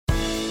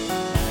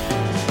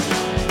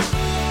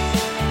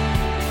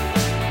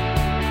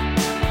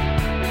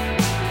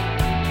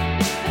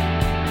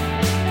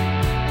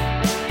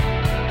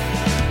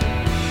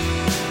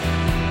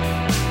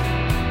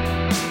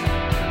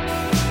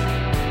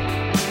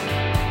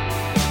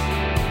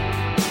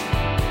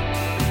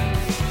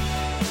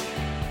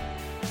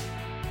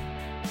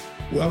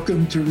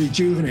Welcome to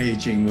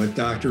Rejuvenating with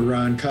Dr.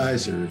 Ron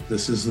Kaiser.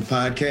 This is the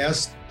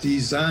podcast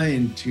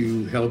designed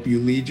to help you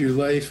lead your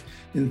life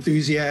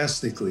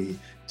enthusiastically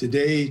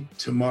today,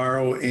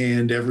 tomorrow,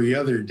 and every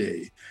other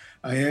day.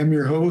 I am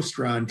your host,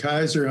 Ron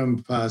Kaiser. I'm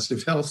a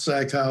positive health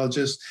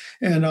psychologist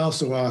and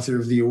also author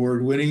of the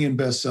award-winning and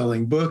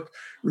best-selling book,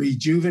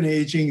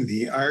 Rejuvenating: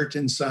 The Art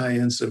and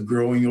Science of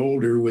Growing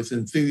Older with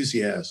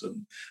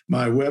Enthusiasm.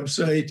 My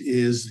website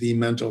is the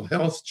Mental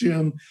Health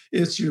Gym.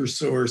 It's your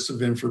source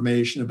of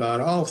information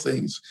about all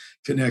things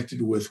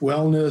connected with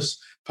wellness,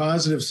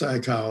 positive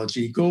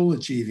psychology,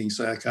 goal-achieving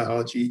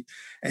psychology,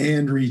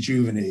 and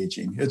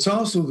rejuvenating. It's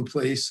also the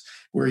place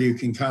where you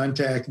can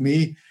contact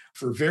me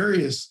for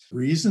various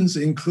reasons,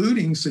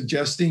 including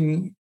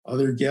suggesting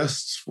other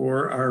guests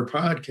for our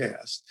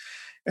podcast.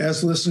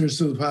 As listeners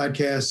to the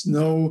podcast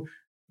know,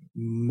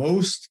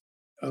 most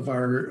of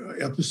our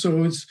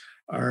episodes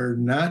are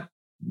not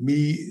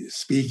me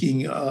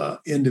speaking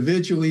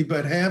individually,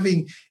 but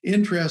having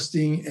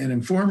interesting and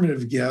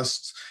informative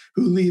guests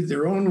who lead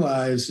their own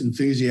lives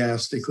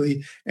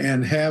enthusiastically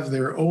and have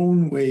their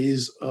own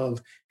ways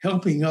of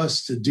helping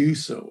us to do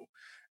so.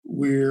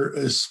 We're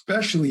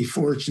especially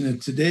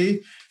fortunate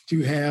today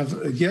to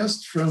have a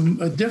guest from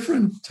a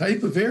different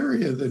type of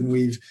area than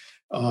we've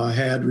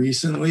had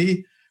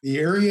recently, the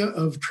area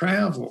of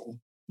travel.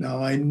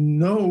 Now, I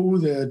know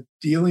that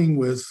dealing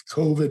with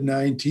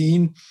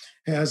COVID-19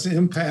 has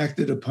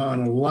impacted upon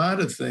a lot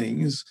of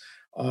things.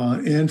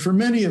 And for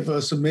many of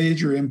us, a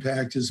major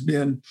impact has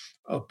been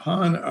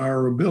upon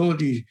our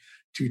ability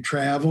to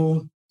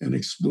travel and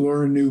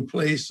explore new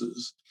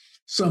places,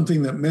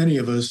 something that many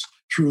of us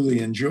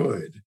truly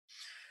enjoyed.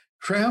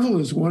 Travel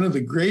is one of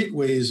the great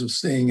ways of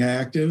staying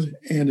active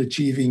and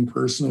achieving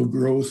personal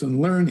growth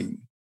and learning.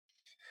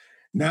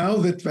 Now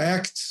that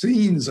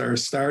vaccines are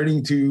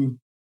starting to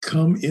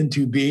come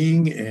into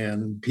being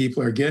and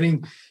people are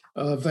getting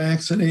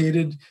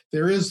vaccinated,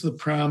 there is the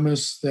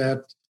promise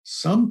that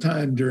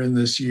sometime during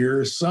this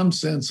year, some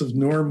sense of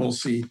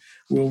normalcy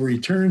will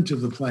return to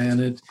the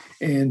planet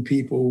and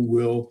people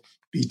will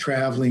be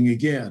traveling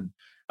again.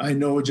 I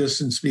know just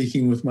in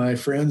speaking with my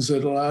friends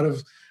that a lot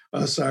of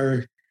us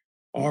are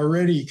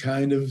already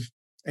kind of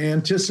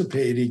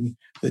anticipating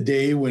the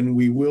day when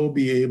we will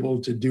be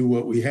able to do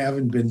what we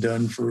haven't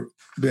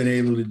been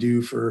able to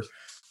do for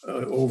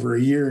over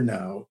a year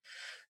now.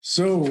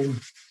 So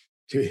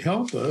to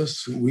help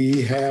us,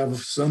 we have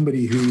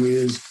somebody who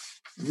is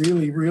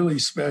really, really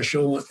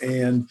special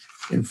and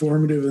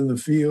informative in the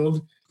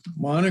field.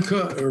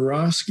 Monica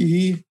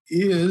Orosky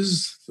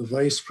is the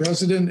vice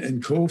president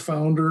and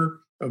co-founder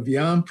of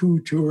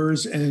Yampu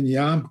Tours and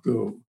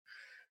Yampgo.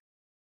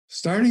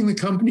 Starting the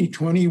company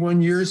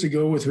 21 years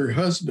ago with her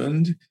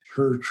husband,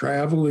 her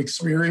travel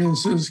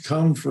experiences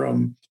come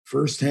from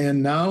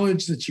firsthand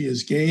knowledge that she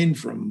has gained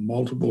from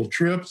multiple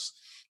trips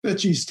that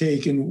she's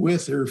taken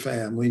with her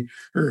family,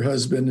 her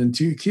husband, and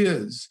 2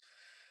 kids.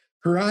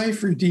 Her eye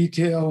for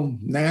detail,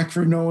 knack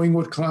for knowing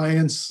what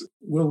clients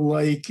will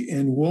like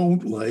and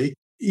won't like,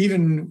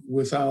 even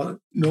without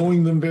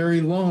knowing them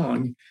very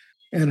long,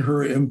 and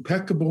her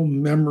impeccable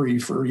memory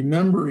for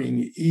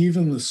remembering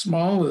even the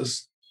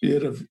smallest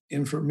bit of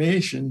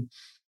information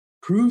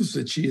proves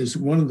that she is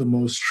one of the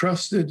most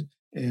trusted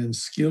and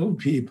skilled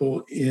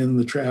people in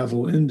the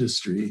travel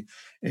industry.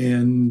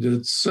 And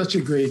it's such a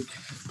great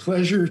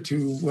pleasure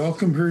to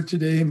welcome her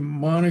today.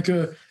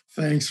 Monica,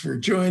 thanks for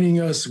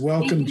joining us.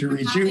 Welcome to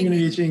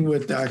Rejuvenating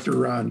with Dr.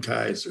 Ron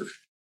Kaiser.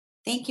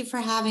 Thank you for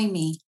having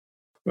me.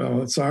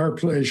 Well, it's our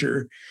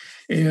pleasure.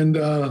 And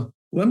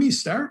let me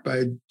start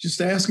by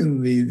just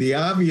asking the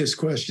obvious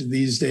question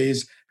these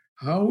days.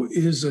 How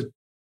is a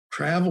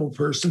travel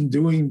person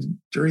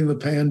doing during the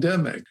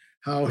pandemic?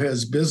 How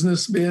has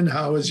business been?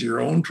 How has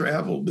your own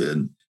travel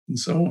been? And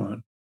so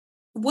on.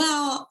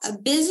 Well,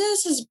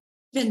 business has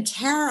been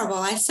terrible.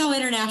 I sell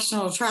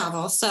international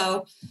travel,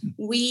 so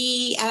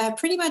we have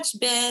pretty much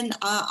been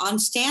on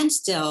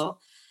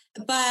standstill,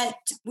 but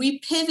we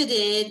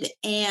pivoted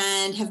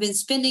and have been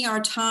spending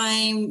our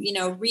time,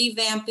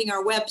 revamping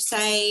our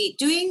website,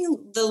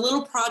 doing the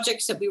little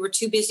projects that we were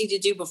too busy to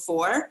do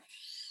before.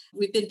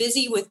 We've been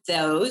busy with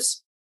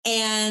those.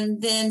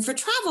 And then for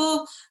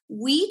travel,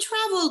 we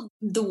traveled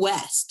the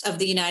west of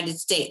the United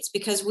States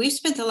because we've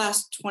spent the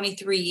last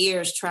 23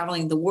 years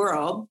traveling the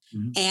world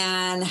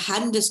and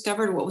hadn't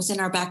discovered what was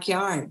in our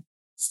backyard.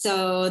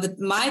 So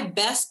my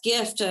best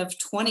gift of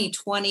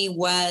 2020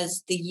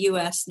 was the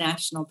U.S.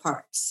 national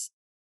parks.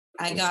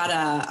 I got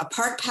a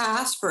park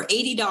pass for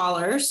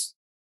 $80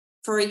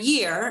 for a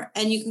year,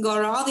 and you can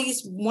go to all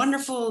these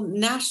wonderful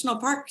national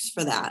parks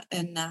for that.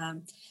 And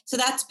so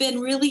that's been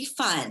really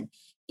fun.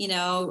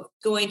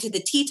 Going to the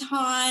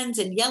Tetons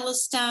and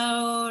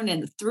Yellowstone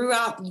and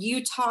throughout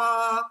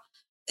Utah,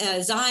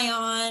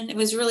 Zion. It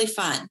was really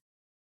fun.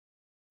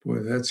 Boy,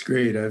 that's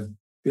great. I've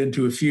been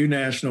to a few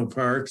national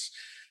parks,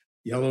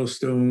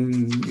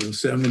 Yellowstone,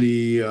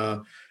 Yosemite,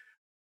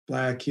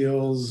 Black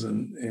Hills,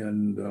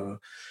 and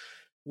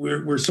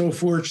we're so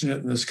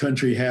fortunate in this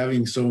country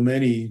having so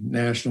many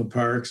national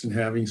parks and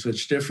having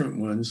such different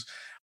ones.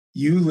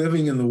 you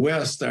living in the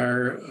West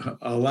are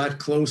a lot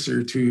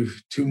closer to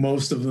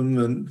most of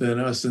them than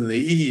us in the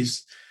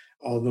East.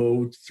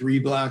 Although 3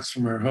 blocks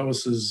from our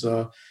house is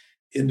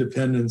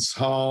Independence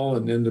Hall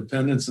and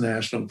Independence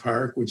National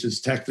Park, which is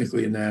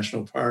technically a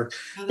national park.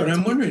 Oh, But that's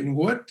I'm wondering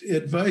what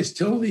advice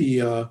till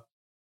the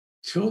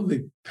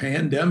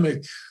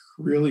pandemic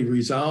really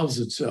resolves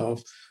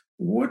itself,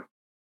 what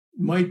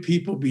might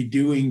people be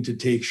doing to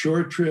take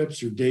short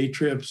trips or day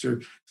trips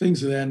or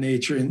things of that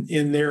nature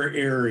in their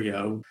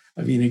area?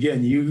 I mean,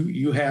 again,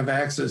 you have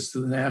access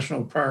to the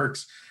national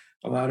parks.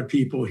 A lot of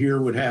people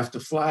here would have to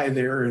fly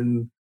there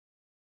and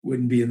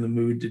wouldn't be in the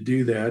mood to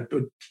do that.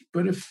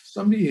 But if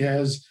somebody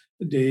has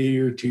a day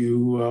or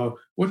two,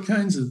 what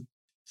kinds of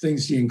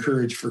things do you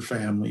encourage for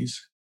families?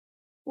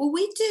 Well,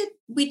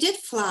 we did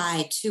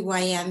fly to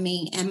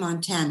Wyoming and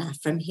Montana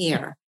from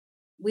here.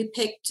 We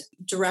picked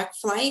direct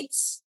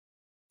flights,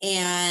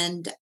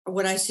 and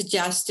what I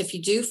suggest if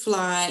you do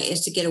fly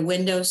is to get a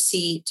window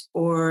seat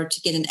or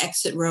to get an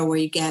exit row where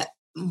you get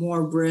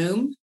more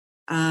room,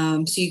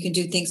 so you can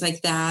do things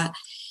like that.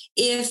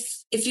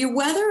 If your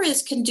weather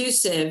is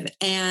conducive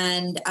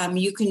and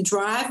you can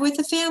drive with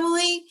a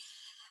family,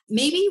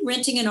 maybe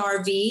renting an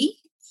RV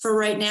for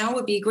right now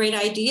would be a great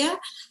idea.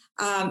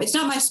 It's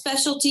not my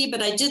specialty,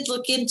 but I did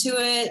look into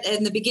it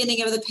in the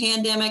beginning of the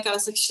pandemic. I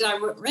was like, should I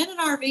rent an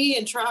RV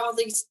and travel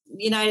the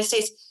United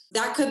States?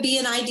 That could be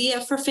an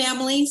idea for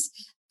families.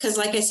 Because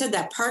like I said,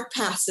 that park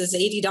pass is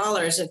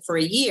 $80 for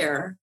a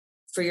year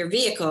for your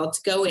vehicle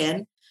to go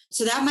in.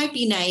 So that might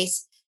be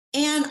nice.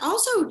 And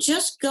also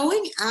just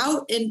going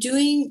out and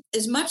doing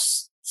as much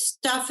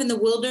stuff in the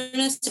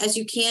wilderness as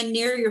you can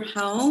near your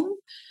home.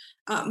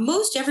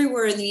 Most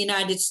everywhere in the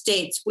United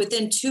States,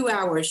 within 2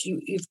 hours,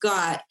 you've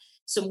got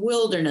some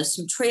wilderness,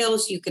 some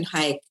trails you can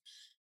hike.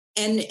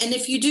 And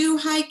if you do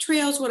hike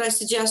trails, what I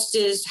suggest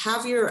is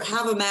have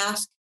a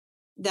mask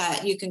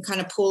that you can kind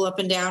of pull up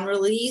and down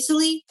really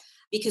easily,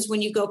 because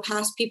when you go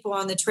past people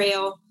on the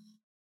trail,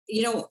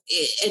 you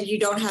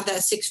don't have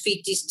that 6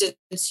 feet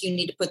distance, you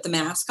need to put the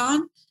mask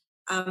on.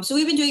 So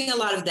we've been doing a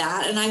lot of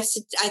that, and I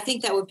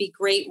think that would be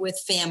great with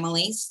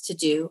families to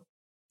do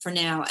for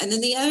now. And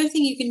then the other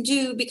thing you can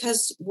do,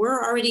 because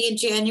we're already in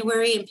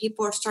January and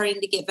people are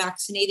starting to get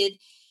vaccinated,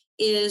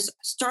 is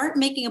start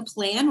making a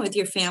plan with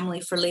your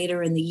family for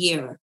later in the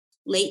year,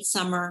 late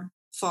summer,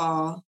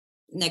 fall,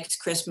 next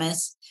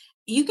Christmas.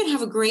 You can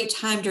have a great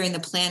time during the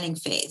planning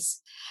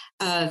phase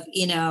of,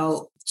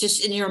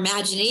 just in your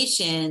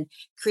imagination,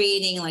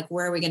 creating like,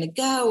 where are we going to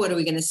go? What are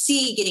we going to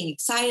see? Getting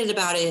excited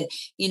about it,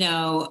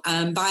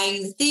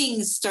 buying the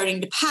things,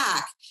 starting to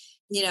pack,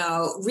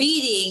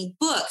 reading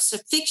books,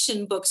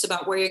 fiction books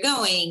about where you're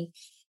going.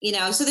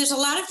 So there's a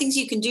lot of things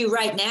you can do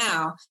right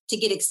now to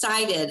get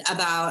excited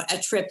about a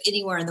trip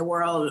anywhere in the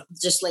world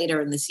just later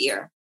in this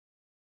year.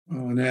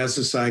 Oh, and as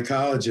a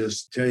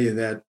psychologist, tell you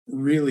that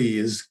really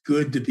is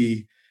good to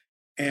be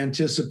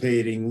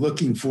anticipating,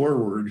 looking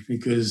forward,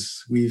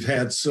 because we've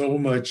had so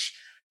much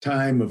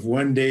time of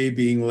one day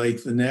being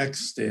like the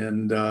next,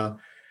 and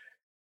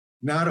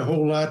not a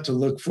whole lot to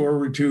look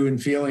forward to,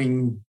 and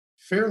feeling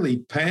fairly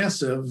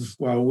passive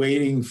while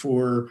waiting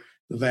for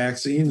the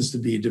vaccines to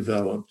be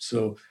developed.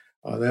 So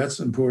that's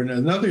important.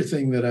 Another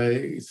thing that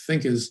I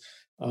think is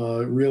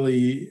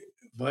really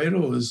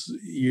vital is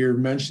you're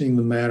mentioning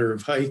the matter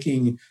of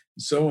hiking and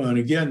so on.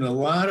 Again, a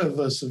lot of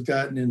us have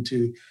gotten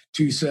into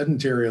too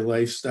sedentary a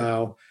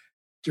lifestyle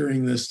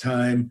during this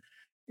time.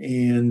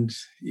 And,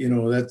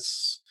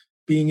 that's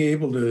being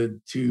able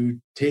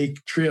to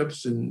take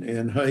trips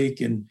and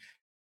hike and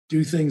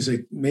do things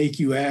that make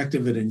you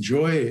active and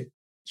enjoy it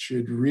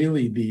should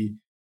really be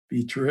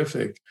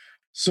terrific.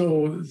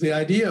 So the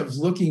idea of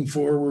looking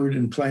forward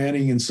and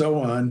planning and so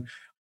on,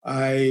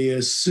 I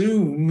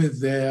assume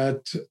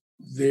that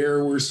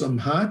there were some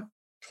hot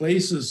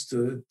places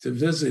to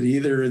visit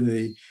either in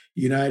the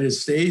United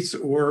States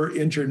or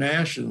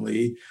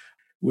internationally,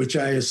 which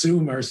I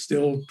assume are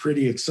still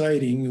pretty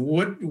exciting.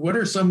 What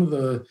are some of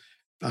the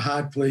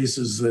hot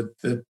places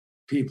that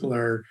people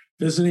are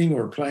visiting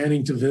or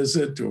planning to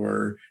visit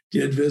or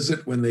did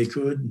visit when they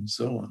could and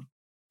so on?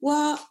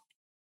 Well,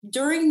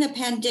 during the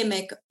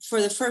pandemic,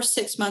 for the first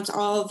 6 months,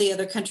 all of the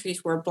other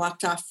countries were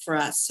blocked off for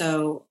us.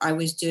 So I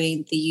was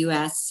doing the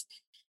US.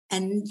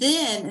 And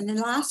then in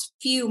the last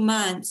few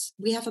months,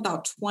 we have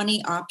about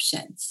 20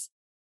 options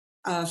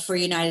for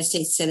United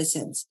States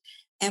citizens.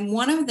 And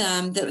one of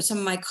them that some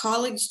of my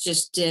colleagues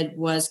just did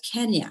was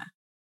Kenya.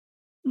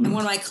 And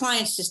one of my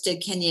clients just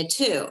did Kenya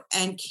too.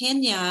 And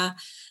Kenya,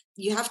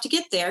 you have to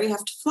get there, you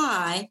have to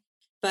fly.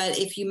 But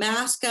if you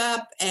mask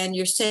up and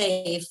you're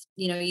safe,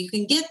 you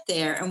can get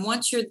there. And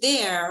once you're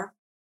there,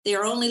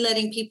 they're only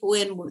letting people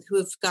in who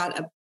have got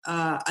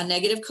a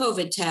negative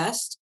COVID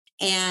test.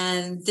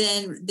 And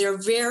then they're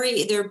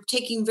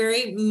taking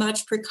very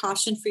much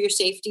precaution for your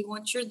safety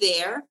once you're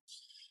there.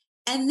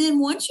 And then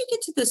once you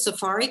get to the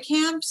safari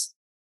camps,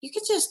 you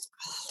can just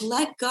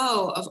let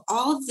go of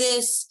all of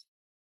this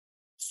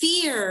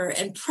fear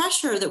and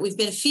pressure that we've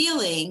been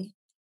feeling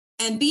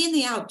and be in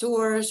the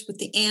outdoors with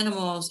the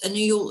animals, and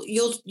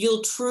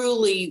you'll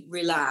truly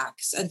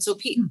relax. And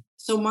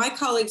so my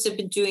colleagues have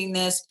been doing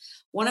this.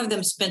 One of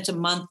them spent a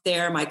month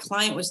there. My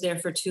client was there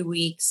for 2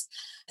 weeks.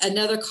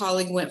 Another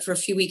colleague went for a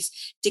few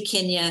weeks to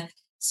Kenya.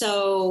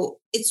 So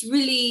it's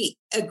really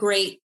a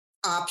great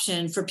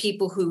option for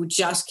people who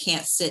just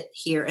can't sit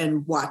here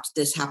and watch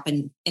this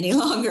happen any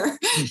longer.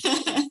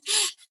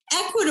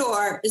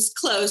 Ecuador is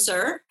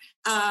closer.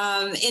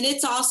 And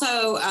it's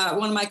also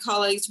one of my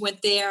colleagues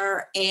went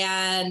there,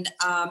 and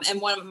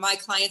one of my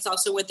clients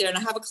also went there. And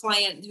I have a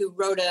client who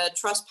wrote a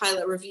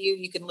Trustpilot review.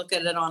 You can look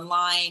at it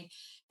online,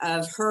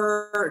 of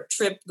her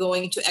trip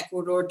going to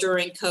Ecuador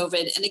during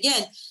COVID. And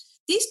again,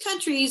 these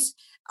countries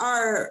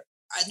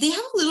they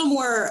have a little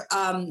more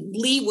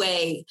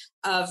leeway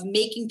of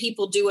making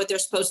people do what they're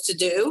supposed to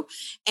do.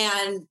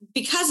 And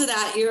because of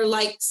that, you're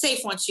like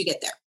safe once you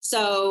get there.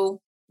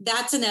 So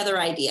that's another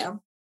idea.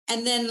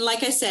 And then,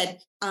 like I said,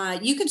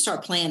 you can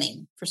start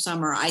planning for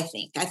summer, I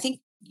think.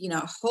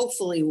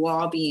 Hopefully we'll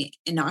all be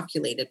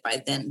inoculated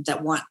by then.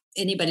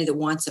 Anybody that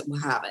wants it will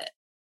have it.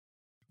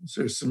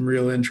 So there's some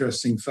real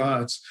interesting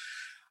thoughts.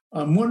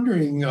 I'm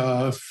wondering,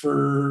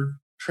 for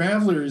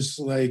travelers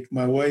like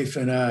my wife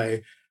and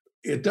I,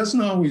 it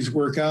doesn't always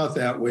work out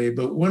that way,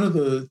 but one of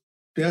the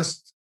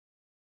best,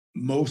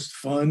 most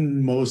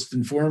fun, most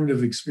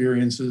informative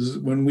experiences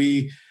when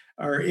we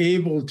are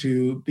able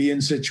to be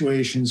in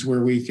situations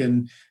where we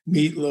can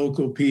meet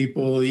local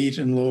people, eat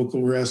in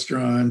local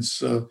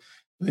restaurants,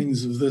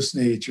 things of this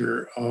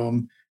nature.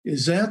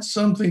 Is that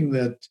something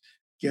that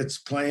gets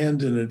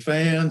planned in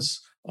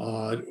advance,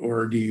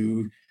 or do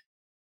you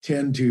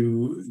tend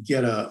to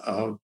get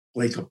a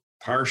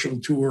partial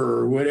tour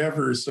or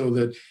whatever so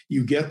that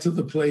you get to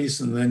the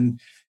place and then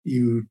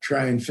you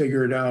try and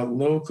figure it out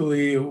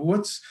locally?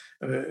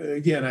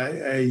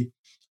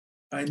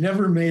 I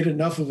never made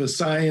enough of a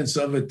science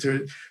of it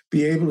to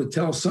be able to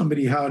tell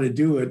somebody how to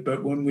do it.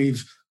 But when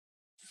we've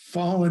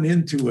fallen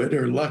into it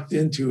or lucked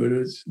into it,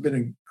 it's been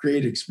a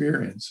great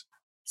experience.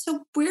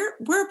 So we're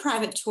a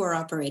private tour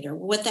operator.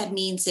 What that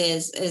means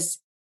is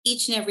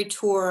each and every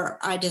tour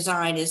I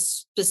design is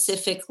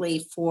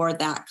specifically for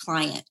that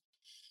client.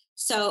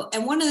 So,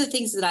 and one of the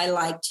things that I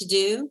like to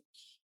do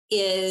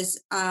is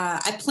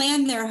I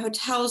plan their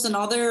hotels and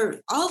all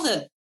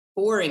the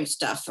boring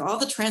stuff, all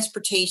the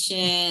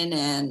transportation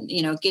and,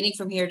 getting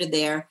from here to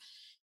there.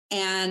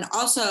 And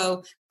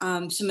also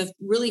some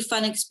really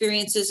fun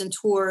experiences and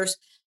tours.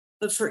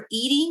 But for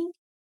eating,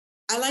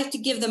 I like to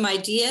give them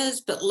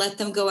ideas, but let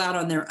them go out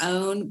on their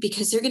own,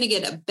 because they're going to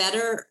get a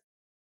better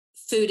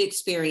food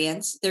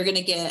experience. They're going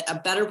to get a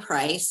better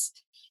price,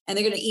 and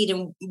they're going to eat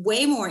in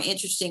way more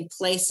interesting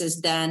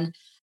places than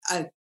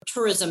a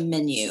tourism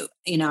menu,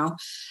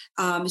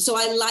 So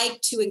I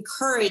like to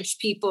encourage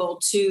people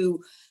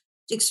to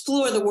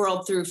explore the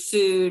world through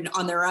food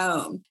on their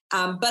own.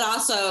 But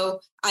also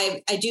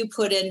I do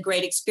put in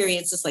great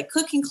experiences like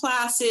cooking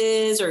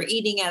classes or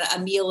eating at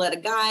a meal at a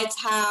guide's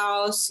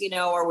house,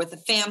 or with a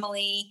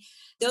family.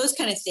 Those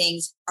kind of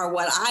things are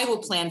what I will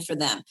plan for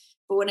them.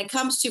 But when it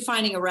comes to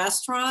finding a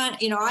restaurant,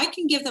 I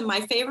can give them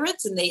my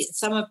favorites, and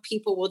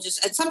people will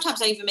and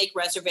sometimes I even make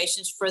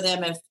reservations for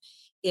them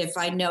if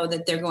I know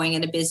that they're going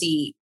in a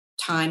busy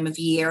time of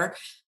year.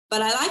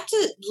 But I like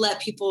to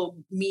let people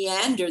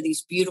meander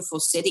these beautiful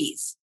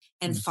cities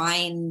and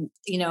find,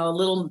 a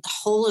little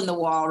hole in the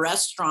wall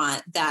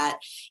restaurant that,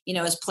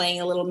 is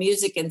playing a little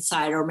music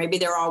inside, or maybe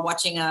they're all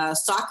watching a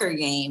soccer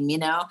game,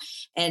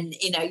 and,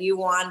 you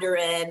wander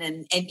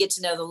in and get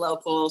to know the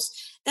locals.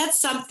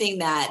 That's something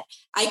that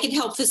I can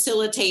help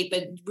facilitate,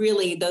 but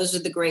really those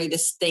are the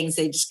greatest things.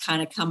 They just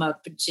kind of come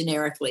up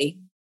generically.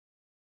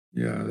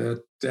 Yeah,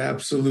 that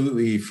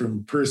absolutely,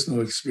 from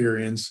personal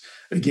experience.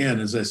 Again,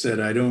 as I said,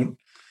 I don't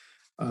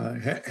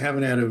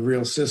haven't had a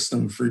real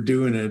system for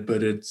doing it,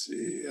 but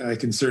I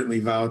can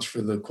certainly vouch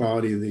for the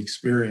quality of the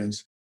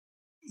experience.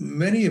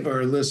 Many of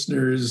our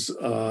listeners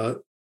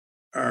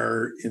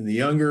are in the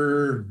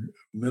younger,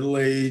 middle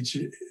age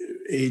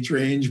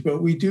range,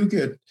 but we do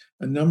get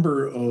a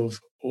number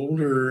of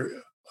older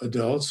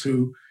adults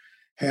who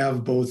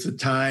have both the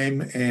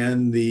time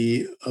and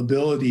the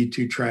ability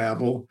to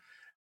travel.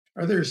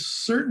 Are there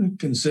certain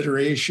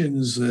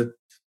considerations that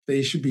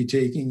they should be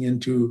taking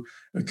into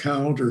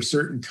account, or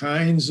certain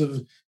kinds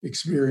of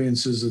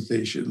experiences that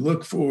they should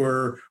look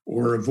for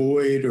or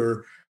avoid,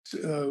 or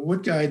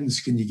what guidance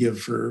can you give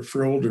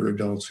for older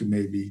adults who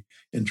may be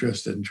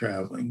interested in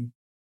traveling?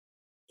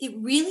 It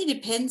really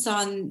depends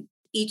on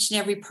each and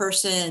every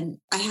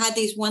person. I had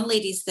these one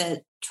ladies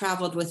that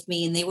traveled with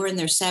me, and they were in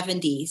their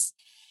 70s,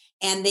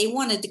 and they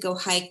wanted to go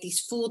hike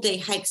these full day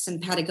hikes in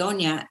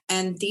Patagonia.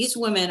 And these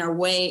women are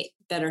way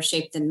better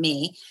shape than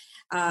me.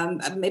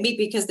 maybe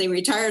because they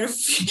retired,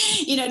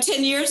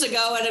 10 years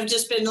ago and have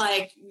just been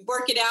like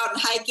working out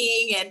and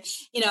hiking. And,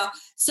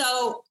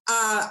 so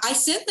I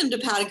sent them to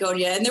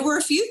Patagonia, and there were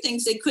a few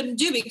things they couldn't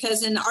do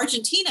because in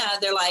Argentina,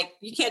 they're like,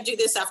 you can't do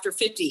this after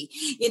 50,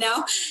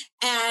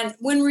 and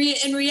when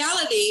in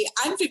reality,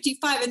 I'm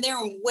 55 and they're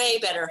in way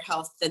better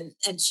health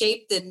and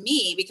shape than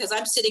me because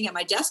I'm sitting at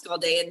my desk all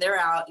day and they're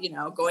out,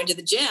 going to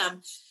the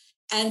gym.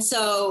 And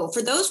so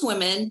for those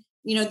women,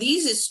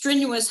 these are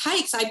strenuous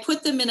hikes. I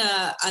put them in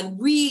a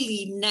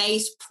really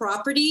nice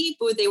property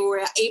where they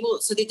were able,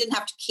 so they didn't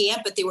have to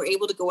camp, but they were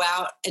able to go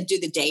out and do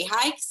the day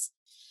hikes.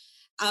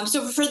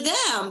 So for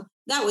them,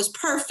 that was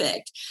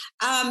perfect.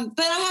 But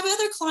I have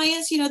other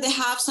clients, they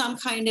have some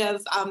kind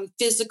of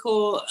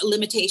physical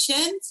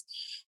limitations.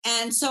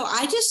 And so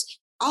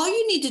all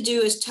you need to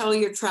do is tell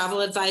your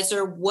travel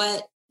advisor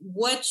what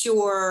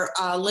your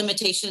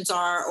limitations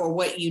are or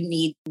what you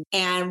need,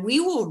 and we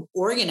will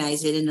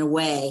organize it in a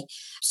way.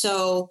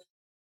 So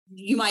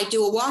you might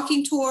do a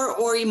walking tour,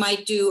 or you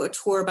might do a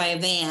tour by a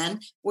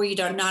van where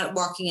you're not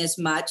walking as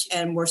much,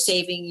 and we're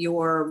saving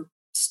your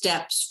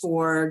steps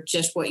for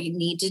just what you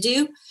need to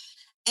do.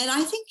 And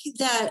I think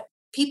that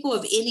people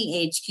of any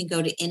age can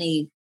go to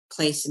any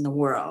place in the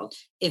world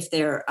if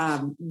they're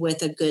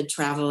with a good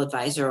travel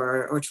advisor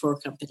or tour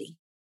company.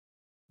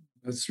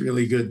 That's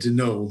really good to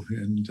know.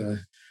 And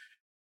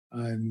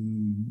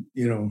I'm,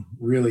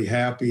 really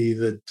happy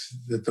that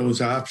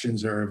those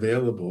options are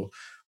available.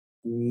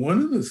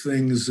 One of the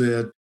things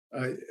that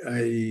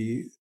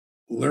I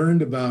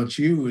learned about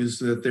you is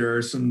that there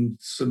are some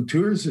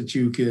tours that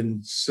you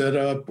can set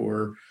up,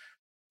 or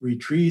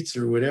retreats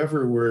or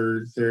whatever,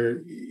 where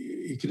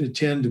you can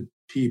attend to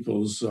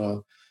people's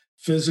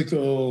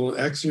physical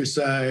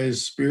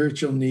exercise,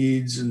 spiritual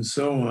needs, and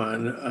so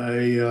on.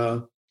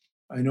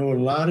 I know a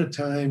lot of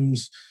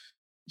times,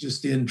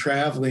 just in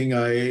traveling,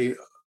 I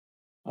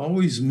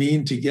always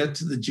mean to get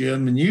to the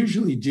gym and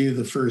usually do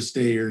the first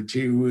day or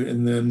two.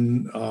 And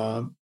then,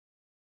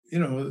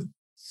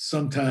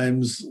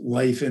 sometimes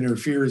life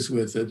interferes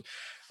with it.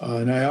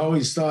 And I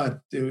always thought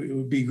it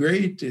would be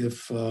great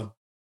if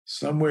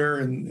somewhere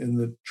in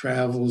the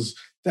travels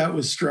that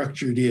was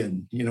structured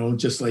in,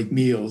 just like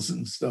meals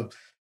and stuff.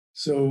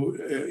 So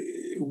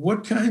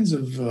what kinds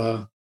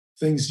of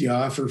things do you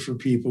offer for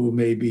people who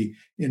may be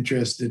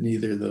interested in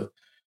either the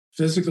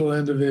physical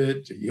end of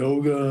it,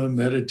 yoga,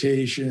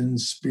 meditation,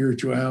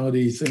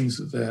 spirituality, things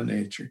of that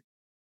nature?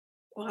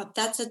 Well,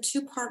 that's a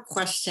two-part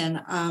question.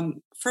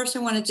 First, I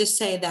want to just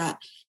say that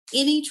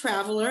any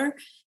traveler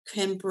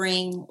can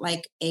bring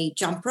like a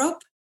jump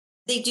rope.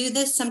 They do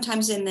this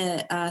sometimes in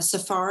the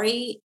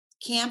safari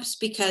camps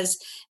because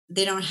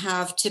they don't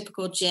have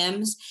typical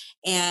gyms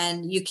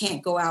and you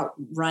can't go out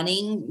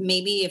running,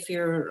 maybe if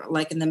you're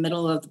like in the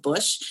middle of the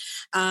bush.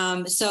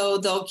 So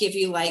they'll give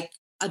you like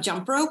a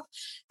jump rope.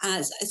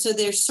 So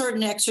there's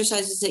certain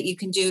exercises that you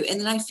can do. And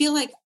then I feel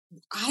like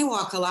I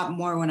walk a lot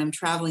more when I'm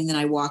traveling than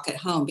I walk at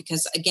home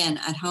because, again,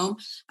 at home,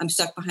 I'm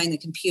stuck behind the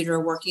computer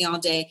working all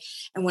day.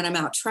 And when I'm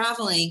out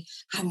traveling,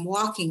 I'm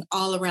walking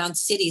all around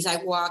cities. I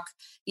walk,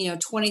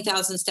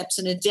 20,000 steps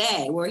in a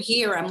day. Where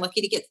here, I'm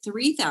lucky to get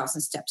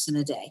 3,000 steps in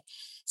a day.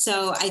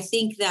 So I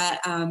think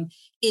that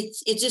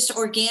it just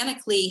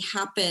organically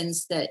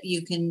happens that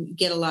you can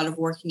get a lot of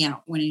working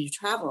out when you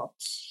travel.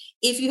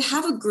 If you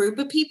have a group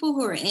of people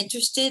who are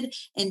interested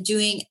in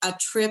doing a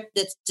trip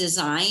that's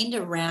designed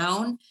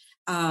around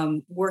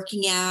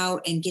working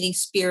out and getting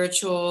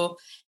spiritual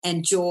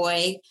and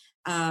joy,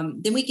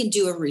 then we can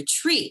do a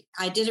retreat.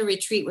 I did a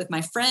retreat with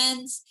my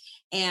friends,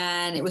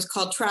 and it was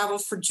called Travel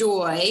for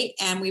Joy.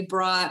 And we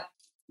brought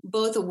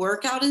both a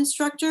workout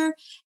instructor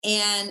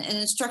and an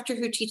instructor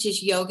who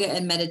teaches yoga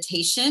and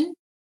meditation.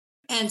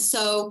 And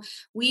so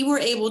we were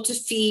able to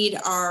feed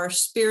our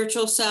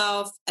spiritual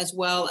self as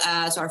well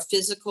as our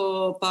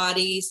physical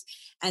bodies.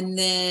 And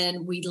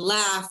then we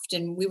laughed,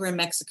 and we were in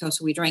Mexico,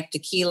 so we drank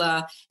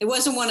tequila. It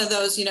wasn't one of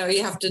those,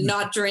 you have to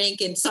not drink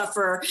and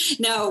suffer.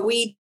 No,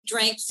 we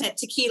drank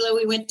tequila.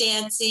 We went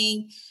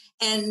dancing.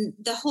 And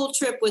the whole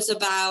trip was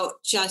about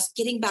just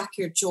getting back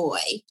your joy,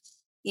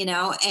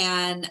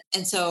 and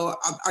so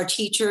our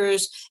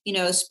teachers,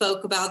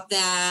 spoke about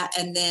that.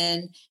 And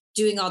then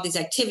doing all these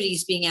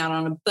activities, being out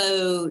on a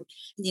boat.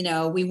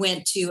 We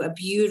went to a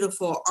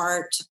beautiful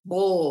art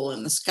bowl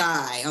in the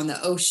sky on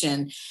the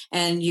ocean,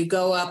 and you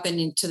go up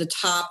and to the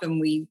top, and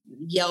we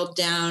yelled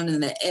down,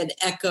 and it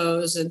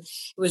echoes, and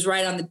it was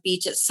right on the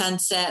beach at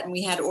sunset, and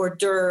we had hors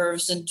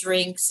d'oeuvres and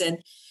drinks,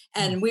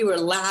 and we were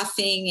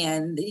laughing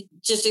and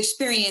just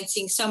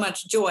experiencing so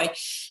much joy.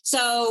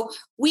 So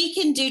we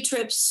can do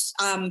trips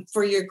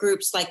for your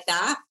groups like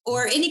that,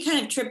 or any kind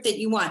of trip that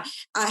you want.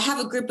 I have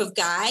a group of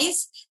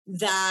guys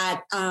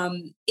that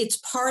it's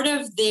part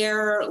of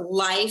their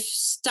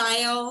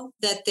lifestyle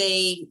that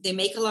they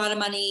make a lot of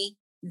money,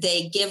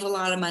 they give a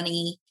lot of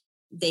money,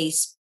 they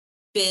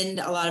spend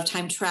a lot of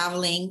time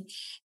traveling.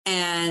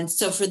 And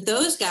so for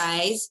those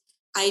guys,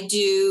 I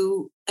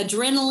do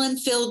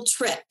adrenaline-filled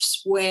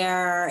trips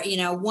where,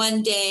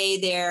 one day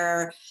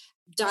they're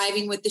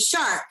diving with the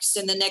sharks,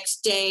 and the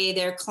next day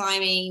they're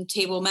climbing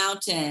Table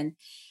Mountain,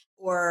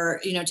 or,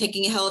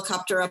 taking a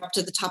helicopter up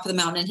to the top of the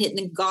mountain and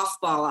hitting a golf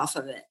ball off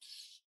of it,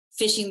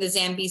 fishing the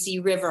Zambezi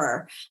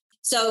River.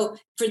 So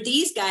for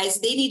these guys,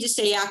 they need to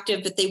stay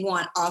active, but they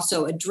want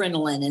also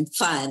adrenaline and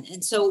fun.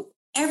 And so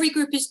every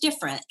group is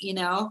different.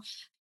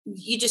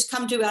 You just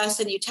come to us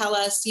and you tell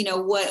us,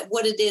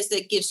 what it is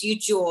that gives you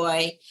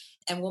joy,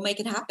 and we'll make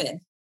it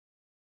happen.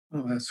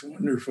 Oh, that's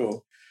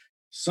wonderful.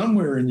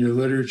 Somewhere in your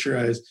literature,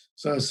 I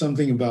saw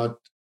something about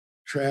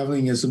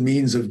traveling as a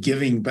means of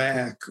giving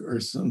back, or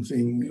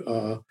something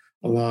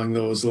along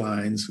those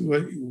lines.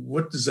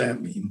 What does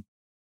that mean?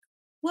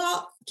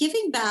 Well,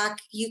 giving back,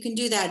 you can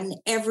do that in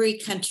every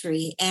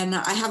country. And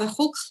I have a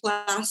whole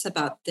class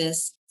about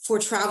this for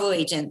travel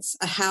agents,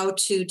 how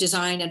to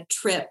design a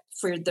trip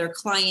for their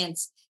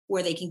clients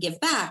where they can give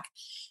back.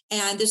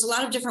 And there's a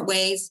lot of different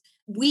ways.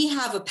 We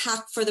have a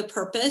Pack for the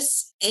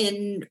Purpose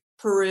in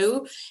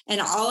Peru, and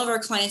all of our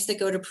clients that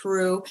go to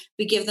Peru,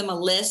 we give them a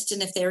list.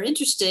 And if they're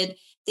interested,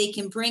 they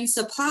can bring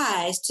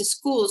supplies to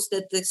schools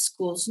that the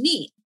schools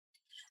need.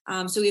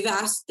 So we've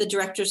asked the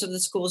directors of the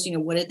schools,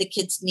 what did the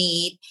kids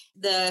need?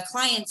 The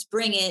clients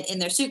bring it in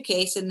their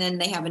suitcase, and then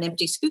they have an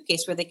empty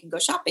suitcase where they can go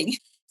shopping.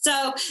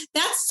 So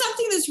that's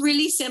something that's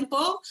really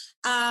simple.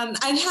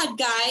 I've had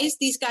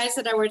these guys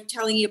that I were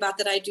telling you about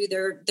that I do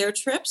their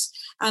trips.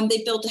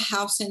 They built a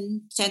house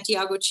in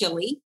Santiago,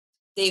 Chile.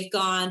 They've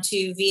gone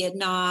to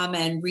Vietnam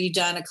and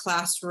redone a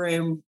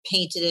classroom,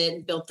 painted it,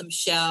 and built them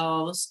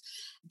shelves.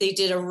 They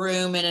did a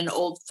room in an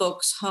old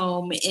folks'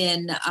 home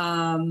in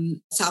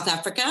South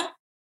Africa.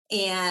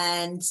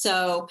 And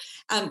so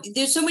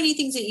there's so many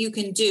things that you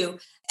can do.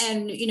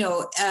 And,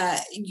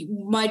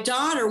 my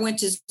daughter went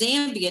to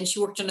Zambia and she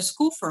worked in a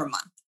school for a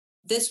month.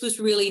 This was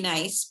really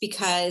nice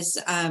because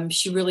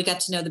she really got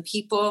to know the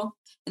people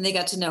and they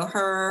got to know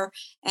her.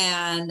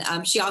 And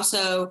she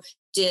also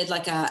did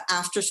like a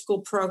after school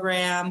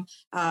program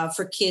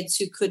for kids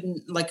who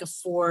couldn't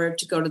afford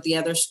to go to the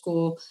other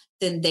school.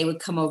 Then they would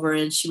come over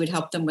and she would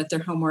help them with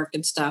their homework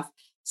and stuff.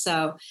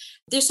 So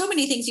there's so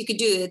many things you could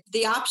do.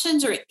 The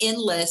options are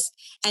endless,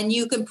 and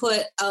you can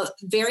put a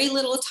very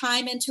little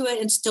time into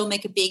it and still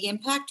make a big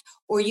impact,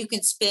 or you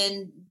can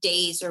spend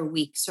days or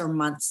weeks or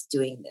months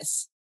doing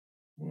this.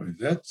 Boy,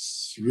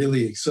 that's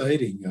really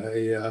exciting.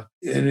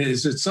 And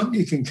is it something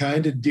you can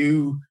kind of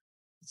do,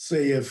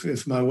 say,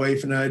 if my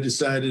wife and I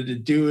decided to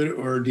do it,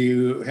 or do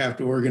you have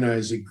to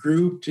organize a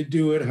group to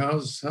do it?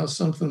 How's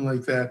something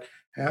like that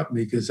happen?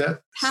 Because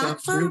that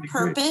Pack for a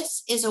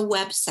Purpose is a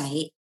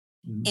website.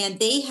 Mm-hmm. And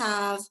they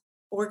have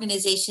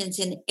organizations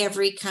in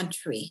every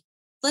country.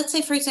 Let's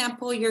say, for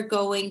example, you're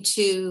going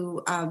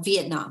to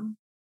Vietnam.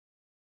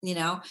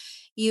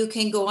 You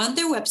can go on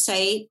their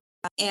website,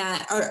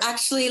 or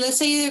actually, let's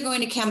say they're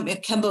going to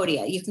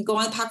Cambodia. You can go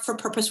on the Pack for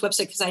Purpose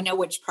website, because I know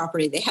which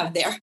property they have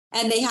there.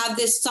 And they have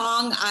this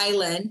Song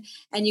Island,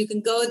 and you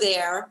can go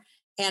there,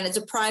 and it's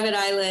a private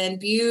island,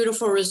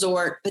 beautiful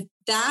resort. But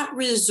that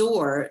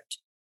resort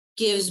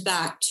gives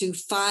back to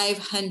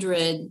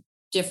 500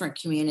 different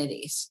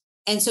communities.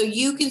 And so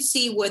you can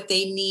see what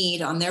they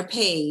need on their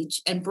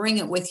page and bring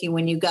it with you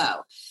when you go.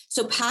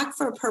 So Pack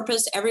for a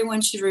Purpose, everyone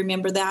should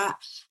remember that.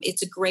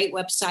 It's a great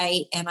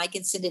website, and I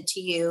can send it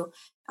to you.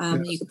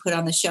 Yes. You can put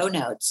on the show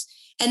notes.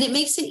 And it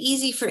makes it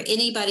easy for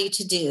anybody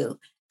to do,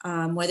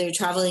 whether you're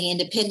traveling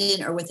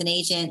independent or with an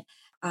agent.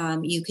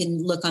 You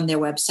can look on their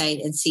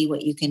website and see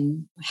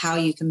how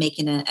you can make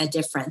a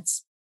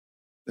difference.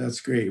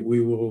 That's great. We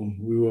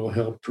will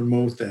help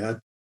promote that.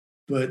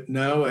 But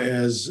now,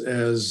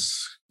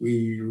 as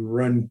we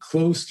run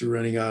close to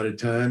running out of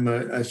time,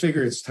 I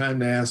figure it's time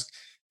to ask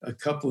a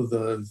couple of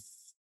the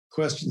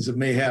questions that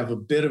may have a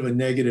bit of a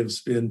negative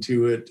spin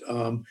to it.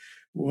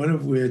 One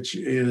of which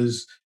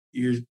is,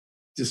 your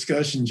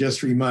discussion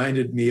just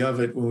reminded me of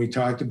it when we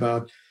talked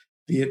about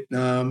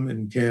Vietnam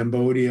and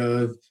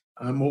Cambodia.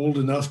 I'm old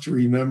enough to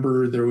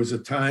remember there was a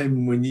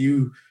time when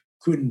you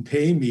couldn't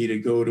pay me to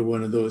go to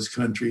one of those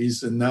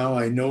countries. And now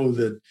I know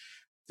that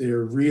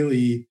they're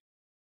really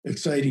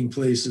exciting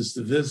places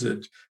to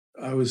visit.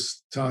 I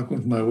was talking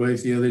with my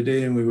wife the other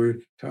day, and we were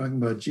talking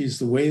about, the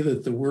way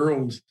that the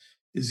world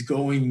is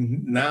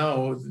going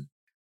now,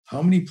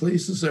 how many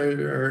places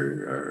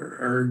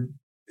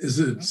is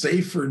it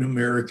safe for an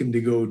American to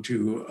go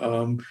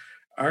to?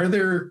 Are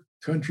there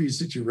countries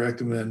that you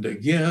recommend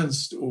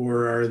against,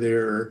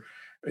 or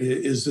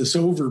is this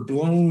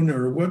overblown,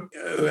 or what?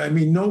 I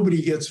mean,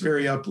 nobody gets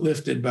very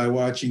uplifted by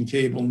watching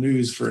cable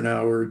news for an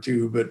hour or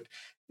two, but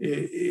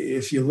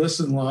if you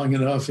listen long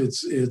enough,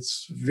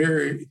 it's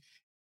very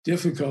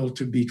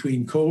difficult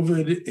between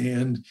COVID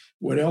and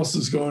what else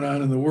is going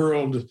on in the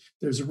world.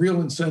 There's a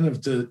real incentive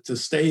to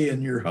stay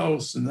in your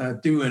house and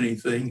not do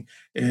anything.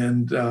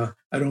 And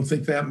I don't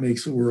think that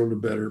makes the world a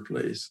better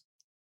place.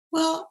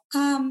 Well,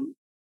 in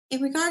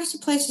regards to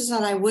places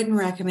that I wouldn't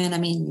recommend,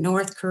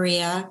 North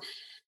Korea,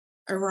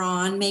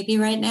 Iran, maybe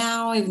right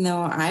now, even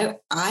though I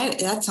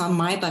that's on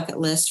my bucket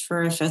list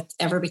for if it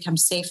ever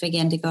becomes safe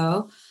again to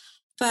go.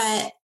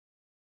 But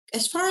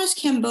As far as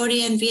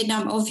Cambodia and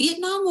Vietnam,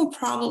 Vietnam will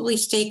probably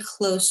stay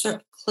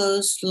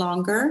closed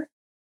longer,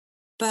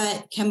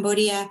 but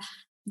Cambodia,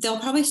 they'll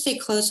probably stay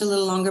closed a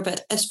little longer.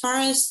 But as far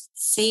as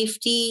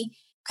safety,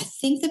 I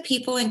think the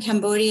people in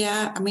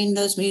Cambodia,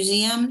 those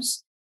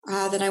museums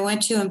that I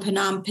went to in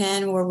Phnom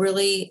Penh were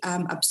really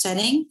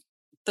upsetting.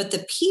 But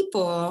the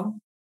people,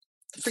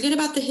 forget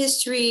about the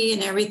history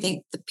and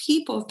everything. The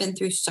people have been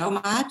through so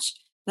much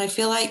that I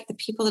feel like the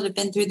people that have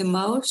been through the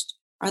most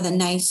are the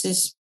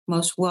nicest,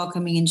 most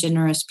welcoming and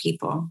generous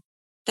people.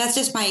 That's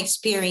just my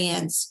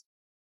experience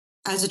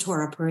as a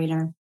tour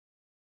operator.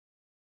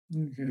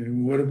 Okay.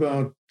 What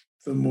about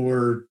the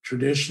more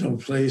traditional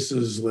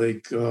places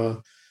like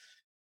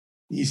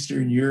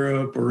Eastern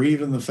Europe, or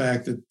even the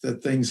fact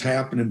that things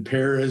happen in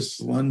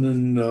Paris,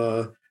 London?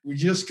 We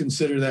just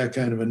consider that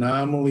kind of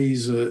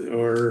anomalies,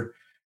 and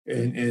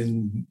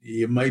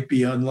you might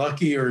be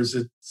unlucky, or is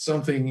it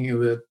something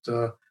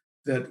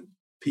that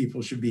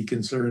people should be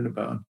concerned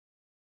about?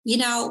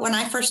 When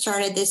I first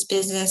started this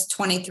business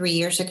 23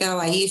 years ago,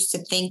 I used to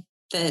think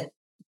that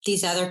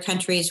these other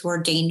countries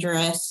were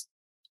dangerous.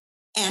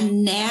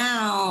 And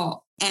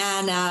now,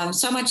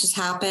 so much has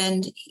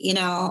happened.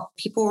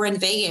 People were in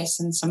Vegas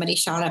and somebody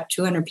shot up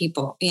 200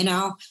 people,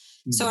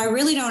 Mm-hmm. So I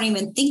really don't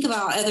even think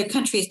about other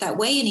countries that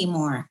way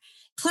anymore.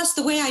 Plus,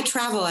 the way I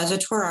travel as a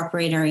tour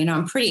operator,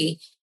 I'm pretty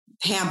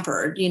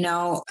pampered, and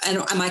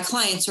my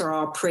clients are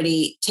all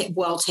pretty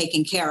well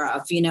taken care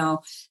of.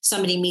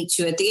 Somebody meets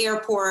you at the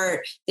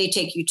airport, they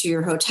take you to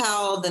your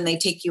hotel, then they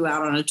take you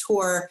out on a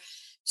tour.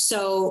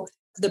 So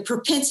the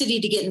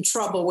propensity to get in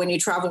trouble when you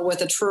travel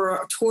with a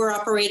tour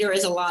operator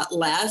is a lot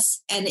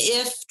less. And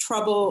if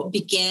trouble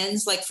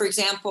begins, like, for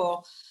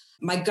example,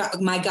 my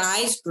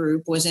guys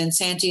group was in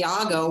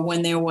Santiago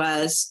when there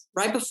was,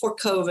 right before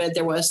COVID,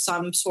 there was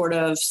some sort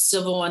of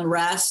civil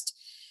unrest.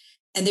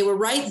 And they were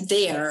right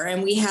there.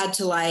 And we had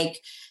to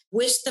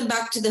whisk them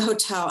back to the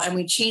hotel, and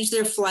we changed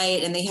their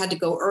flight, and they had to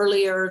go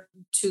earlier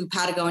to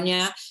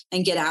Patagonia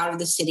and get out of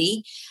the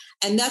city.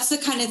 And that's the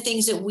kind of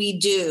things that we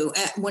do.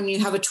 When you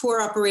have a tour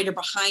operator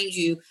behind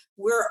you,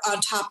 we're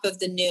on top of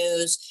the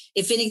news.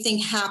 If anything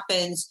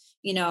happens,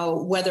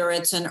 whether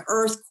it's an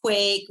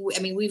earthquake,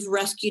 we've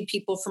rescued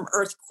people from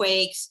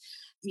earthquakes.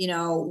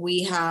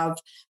 We have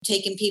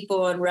taken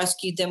people and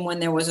rescued them when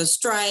there was a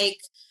strike.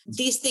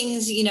 These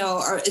things,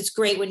 it's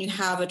great when you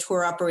have a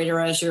tour operator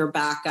as your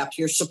backup,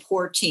 your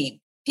support team.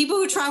 People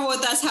who travel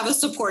with us have a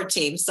support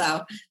team.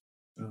 So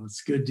well,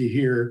 it's good to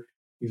hear.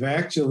 You've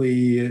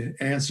actually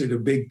answered a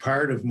big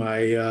part of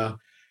my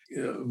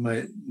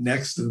my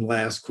next and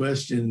last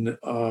question,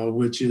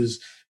 which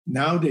is,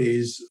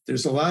 nowadays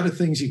there's a lot of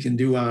things you can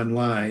do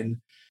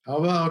online. How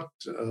about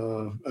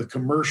a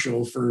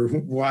commercial for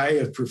why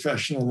a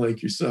professional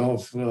like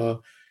yourself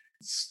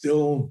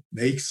still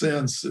makes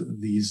sense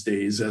these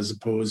days, as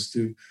opposed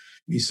to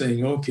me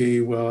saying, okay,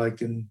 well,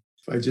 if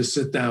I just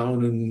sit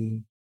down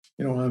and,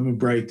 I'm a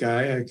bright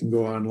guy, I can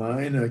go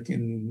online, I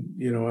can,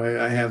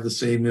 I have the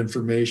same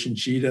information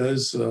she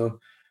does.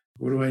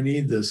 What do I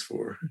need this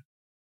for?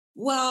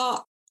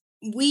 Well,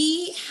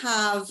 we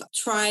have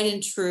tried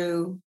and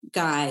true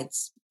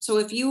guides. So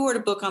if you were to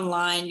book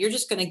online, you're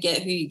just going to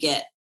get who you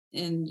get,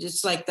 and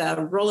just like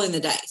the rolling the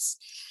dice.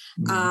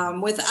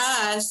 Mm-hmm. With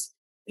us,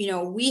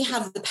 we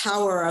have the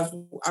power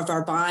of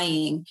our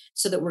buying,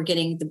 so that we're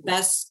getting the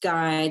best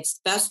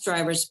guides, best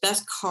drivers,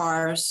 best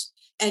cars,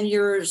 and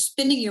you're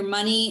spending your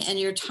money and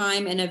your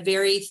time in a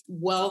very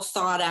well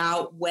thought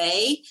out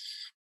way.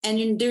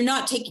 And they're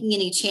not taking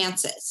any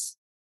chances.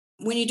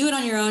 When you do it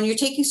on your own, you're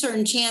taking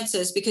certain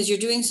chances because you're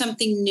doing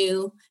something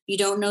new. You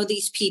don't know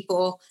these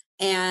people.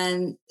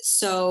 And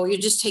so you're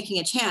just taking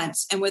a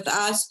chance. And with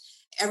us,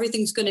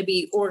 everything's going to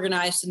be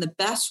organized in the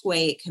best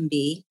way it can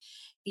be.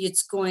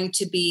 It's going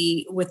to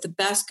be with the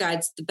best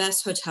guides, the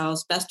best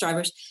hotels, best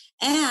drivers.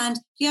 And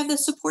you have the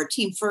support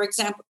team, for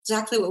example,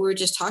 exactly what we were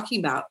just talking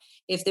about.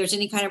 If there's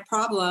any kind of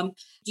problem,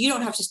 you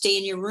don't have to stay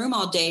in your room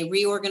all day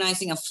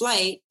reorganizing a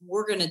flight.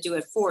 We're going to do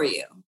it for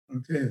you.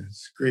 Okay,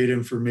 that's great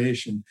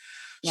information.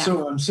 Yeah.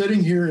 So I'm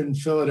sitting here in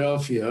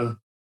Philadelphia.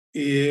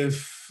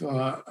 If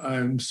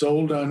I'm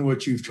sold on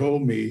what you've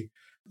told me,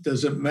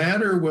 does it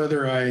matter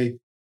whether I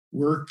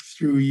work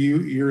through you?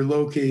 You're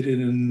located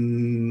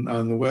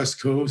on the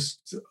West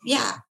Coast.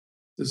 Yeah.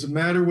 Does it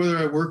matter whether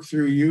I work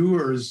through you,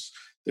 or is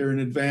there an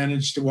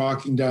advantage to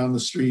walking down the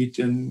street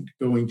and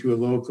going to a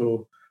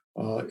local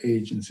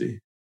agency?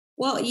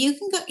 Well, you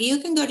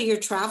can go to your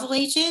travel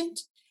agent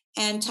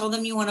and tell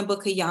them you want to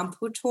book a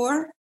Yampu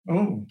tour.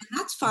 Oh,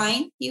 that's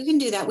fine. You can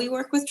do that. We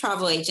work with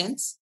travel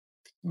agents.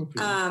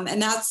 Okay.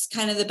 And that's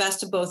kind of the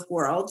best of both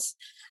worlds.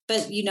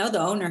 But the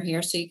owner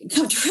here, so you can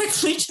come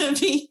directly to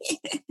me.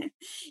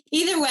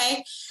 Either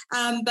way.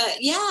 But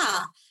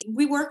yeah,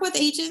 we work with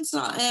agents,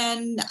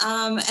 and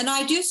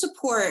I do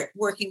support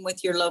working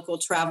with your local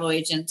travel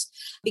agents,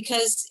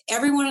 because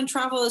everyone in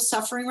travel is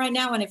suffering right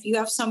now. And if you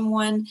have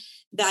someone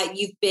that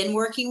you've been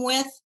working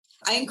with,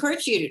 I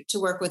encourage you to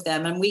work with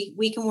them, and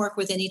we can work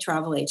with any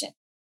travel agent.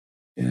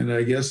 And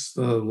I guess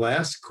the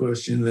last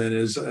question then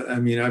is,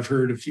 I've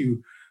heard a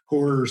few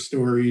horror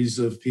stories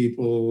of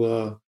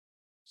people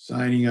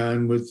signing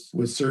on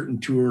with certain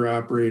tour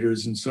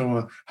operators and so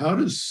on. How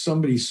does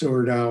somebody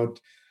sort out,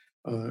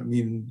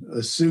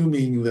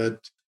 assuming that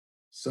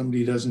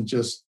somebody doesn't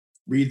just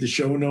read the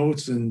show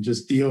notes and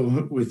just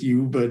deal with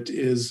you, but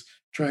is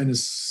trying to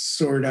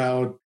sort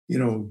out,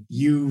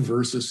 you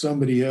versus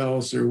somebody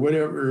else or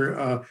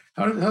whatever.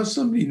 How does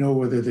somebody know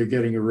whether they're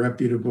getting a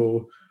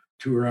reputable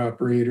tour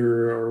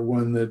operator or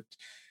one that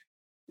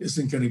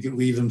isn't going to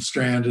leave them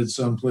stranded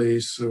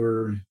someplace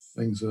or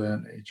things of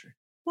that nature?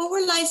 Well,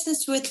 we're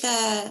licensed with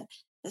the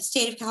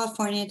state of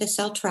California to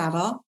sell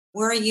travel.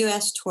 We're a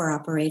U.S. tour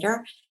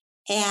operator,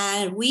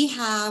 and we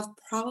have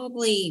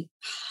probably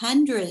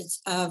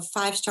hundreds of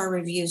 5-star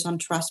reviews on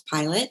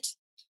Trustpilot,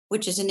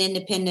 which is an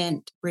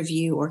independent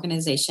review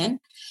organization.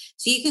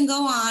 So you can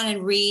go on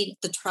and read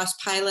the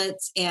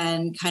Trustpilots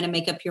and kind of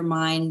make up your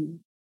mind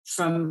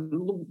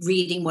from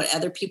reading what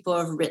other people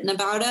have written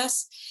about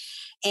us.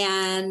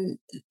 And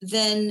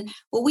then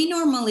what we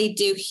normally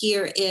do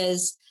here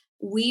is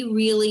we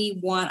really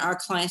want our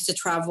clients to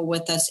travel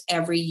with us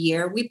every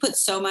year. We put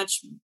so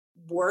much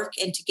work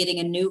into getting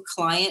a new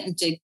client and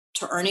to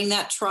earning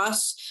that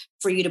trust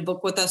for you to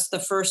book with us the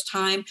first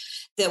time,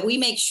 that we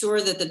make sure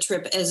that the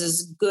trip is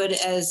as good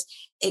as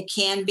it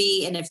can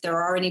be. And if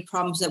there are any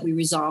problems, that we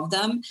resolve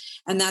them.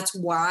 And that's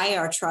why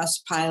our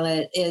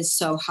Trustpilot is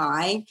so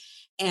high.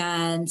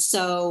 And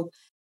so,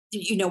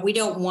 we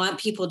don't want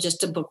people just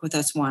to book with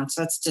us once.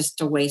 That's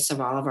just a waste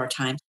of all of our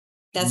time.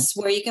 That's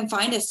where you can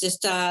find us.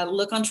 Just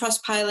look on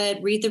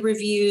Trustpilot, read the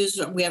reviews.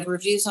 We have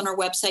reviews on our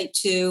website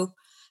too.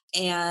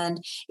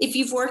 And if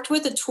you've worked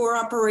with a tour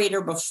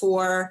operator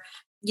before,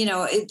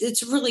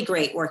 it's really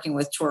great working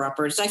with tour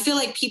operators. I feel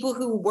like people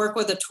who work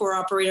with a tour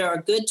operator are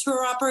a good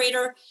tour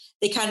operator.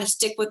 They kind of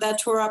stick with that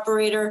tour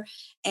operator,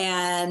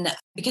 and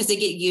because they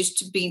get used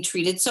to being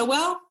treated so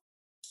well.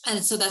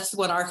 And so that's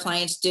what our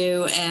clients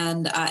do.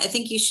 And I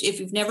think if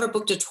you've never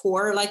booked a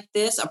tour like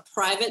this, a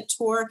private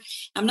tour,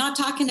 I'm not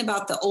talking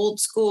about the old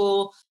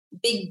school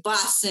big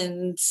bus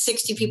and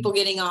 60 people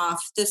getting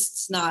off. This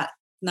is not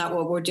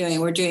what we're doing.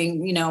 We're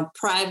doing,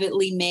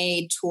 privately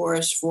made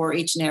tours for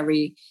each and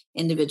every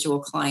individual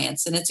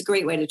clients. And it's a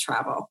great way to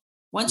travel.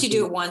 Once you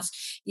do it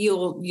once,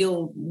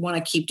 you'll want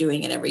to keep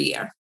doing it every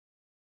year.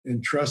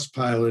 And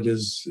Trustpilot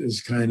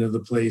is kind of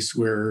the place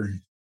where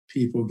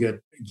people get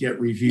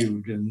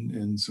reviewed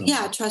and so.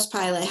 Yeah,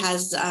 Trustpilot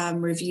has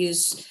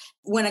reviews.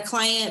 When a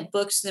client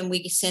books, then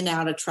we send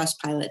out a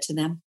Trustpilot to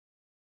them.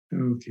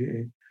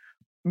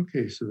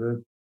 Okay,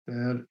 so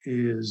that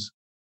is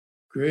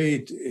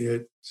great.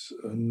 It's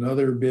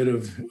another bit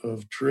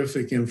of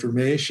terrific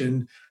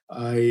information.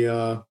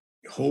 I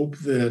hope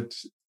that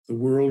the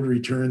world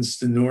returns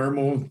to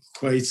normal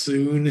quite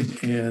soon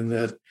and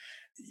that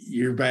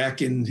you're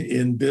back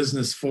in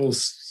business full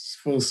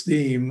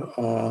steam.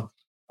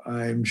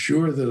 I'm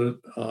sure that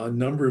a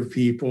number of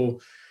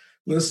people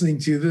listening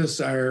to this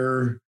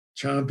are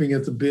chomping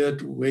at the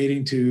bit,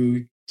 waiting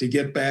to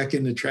get back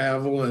into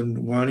travel and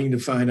wanting to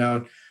find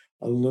out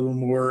a little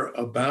more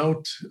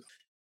about,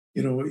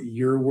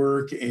 your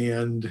work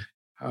and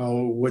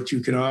what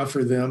you can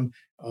offer them.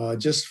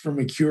 Just from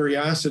a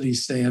curiosity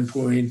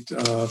standpoint,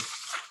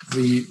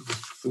 the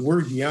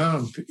word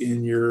YAMP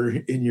in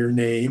your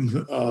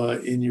name,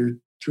 in your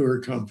tour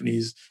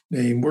company's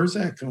name, where's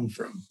that come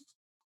from?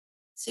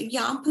 So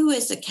Yampu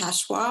is a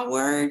Quechua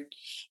word,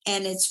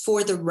 and it's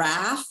for the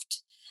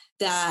raft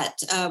that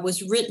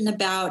was written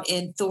about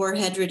in Thor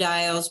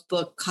Heyerdahl's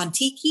book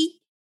Kon-Tiki,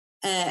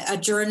 a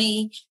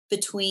journey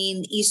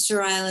between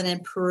Easter Island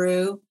and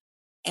Peru.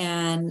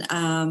 And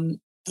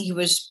he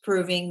was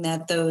proving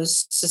that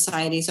those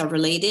societies are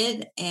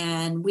related.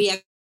 And we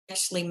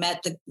actually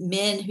met the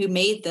men who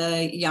made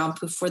the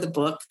Yampu for the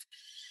book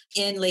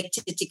in Lake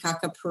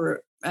Titicaca, Peru,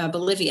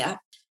 Bolivia.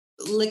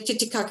 Lake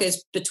Titicaca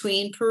is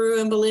between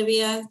Peru and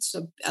Bolivia. It's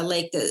a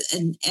lake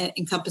that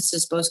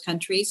encompasses both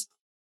countries.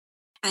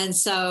 And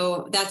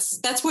so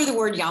that's where the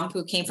word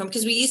Yampu came from,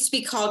 because we used to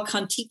be called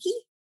Kon-Tiki,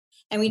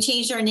 and we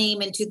changed our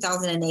name in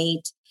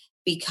 2008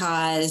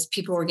 because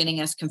people were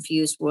getting us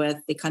confused with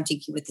the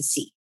Kon-Tiki with the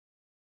C.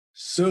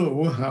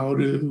 So how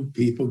do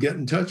people get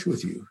in touch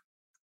with you?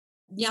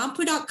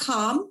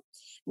 Yampu.com.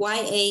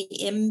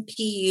 YAMPU.com.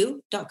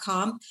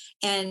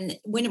 And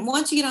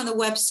once you get on the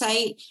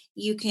website,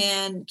 you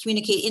can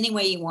communicate any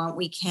way you want.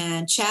 We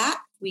can chat.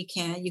 You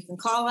can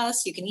call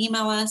us. You can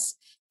email us.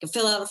 You can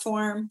fill out a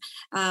form,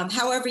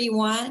 however you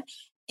want.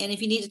 And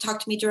if you need to talk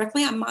to me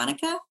directly, I'm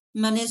Monica.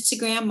 I'm on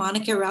Instagram,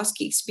 Monica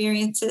Rowski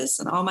Experiences,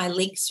 and all my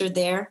links are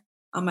there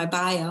on my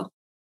bio.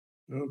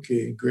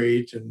 Okay,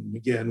 great. And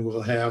again,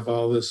 we'll have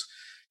all this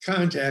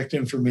contact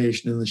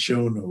information in the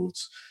show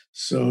notes.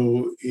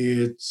 So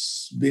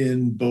it's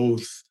been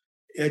both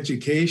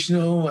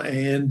educational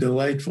and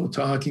delightful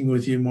talking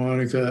with you,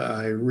 Monica.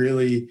 I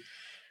really,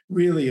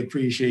 really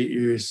appreciate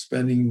you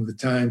spending the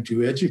time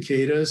to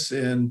educate us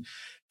and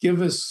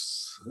give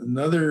us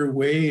another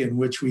way in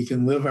which we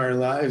can live our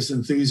lives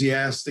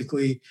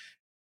enthusiastically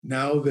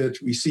now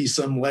that we see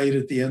some light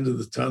at the end of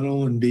the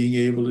tunnel and being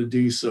able to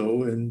do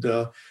so. And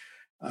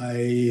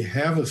I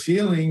have a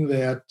feeling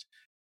that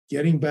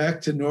getting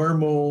back to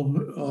normal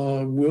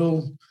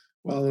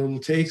while it'll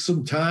take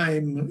some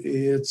time,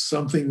 it's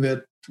something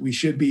that we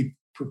should be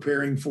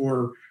preparing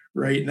for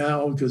right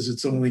now, because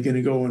it's only going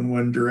to go in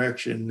one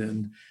direction,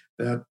 and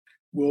that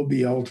will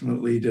be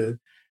ultimately to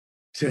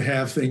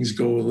have things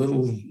go a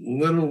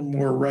little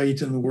more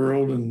right in the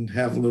world and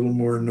have a little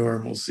more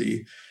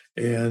normalcy.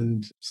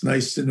 And it's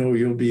nice to know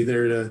you'll be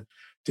there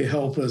to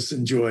help us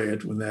enjoy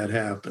it when that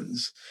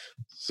happens.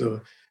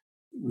 So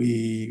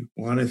we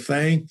want to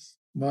thank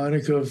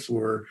Monica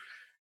for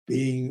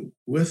being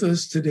with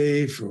us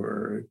today,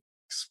 for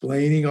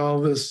explaining all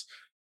this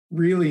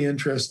really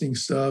interesting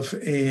stuff,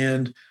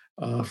 and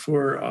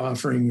for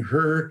offering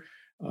her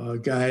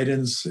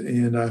guidance.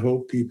 And I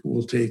hope people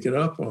will take her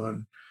up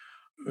on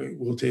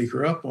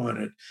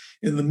it.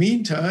 In the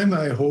meantime,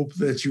 I hope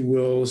that you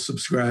will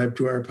subscribe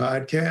to our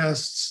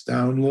podcasts,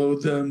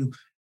 download them,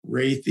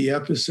 rate the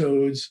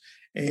episodes,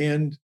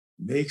 and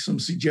make some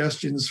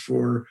suggestions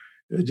for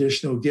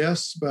additional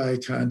guests by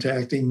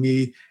contacting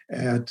me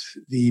at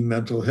the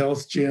Mental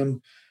Health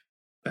Gym.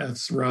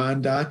 That's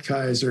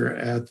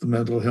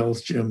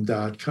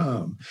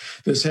ron.kaiser@thementalhealthgym.com.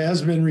 This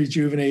has been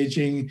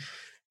Rejuvenaging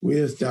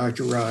with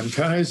Dr. Ron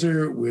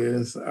Kaiser,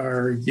 with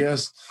our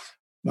guest,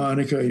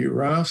 Monica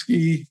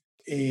Urofsky,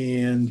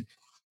 and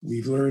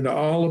we've learned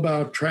all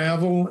about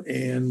travel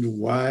and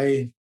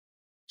why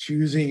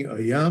choosing a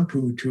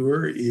Yampu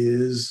tour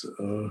is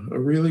a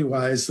really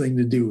wise thing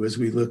to do as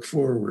we look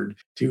forward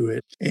to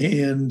it.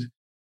 And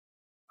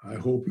I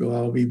hope you'll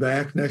all be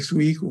back next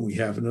week when we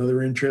have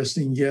another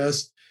interesting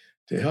guest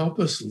to help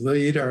us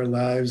lead our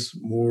lives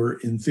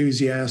more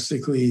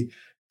enthusiastically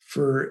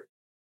for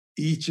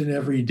each and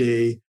every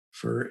day,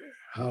 for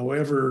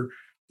however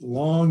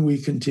long we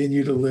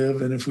continue to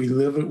live. And if we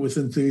live it with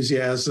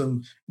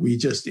enthusiasm, we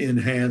just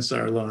enhance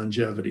our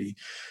longevity.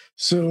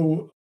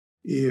 So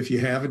if you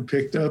haven't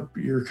picked up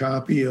your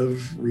copy of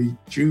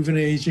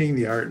Rejuvenaging,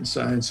 The Art and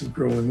Science of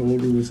Growing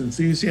Older with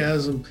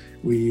Enthusiasm,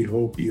 we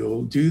hope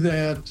you'll do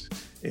that.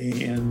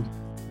 And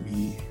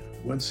we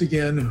once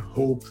again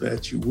hope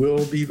that you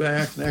will be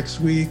back next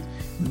week.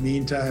 In the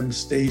meantime,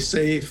 stay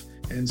safe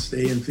and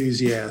stay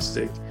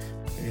enthusiastic,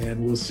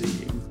 and we'll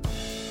see you.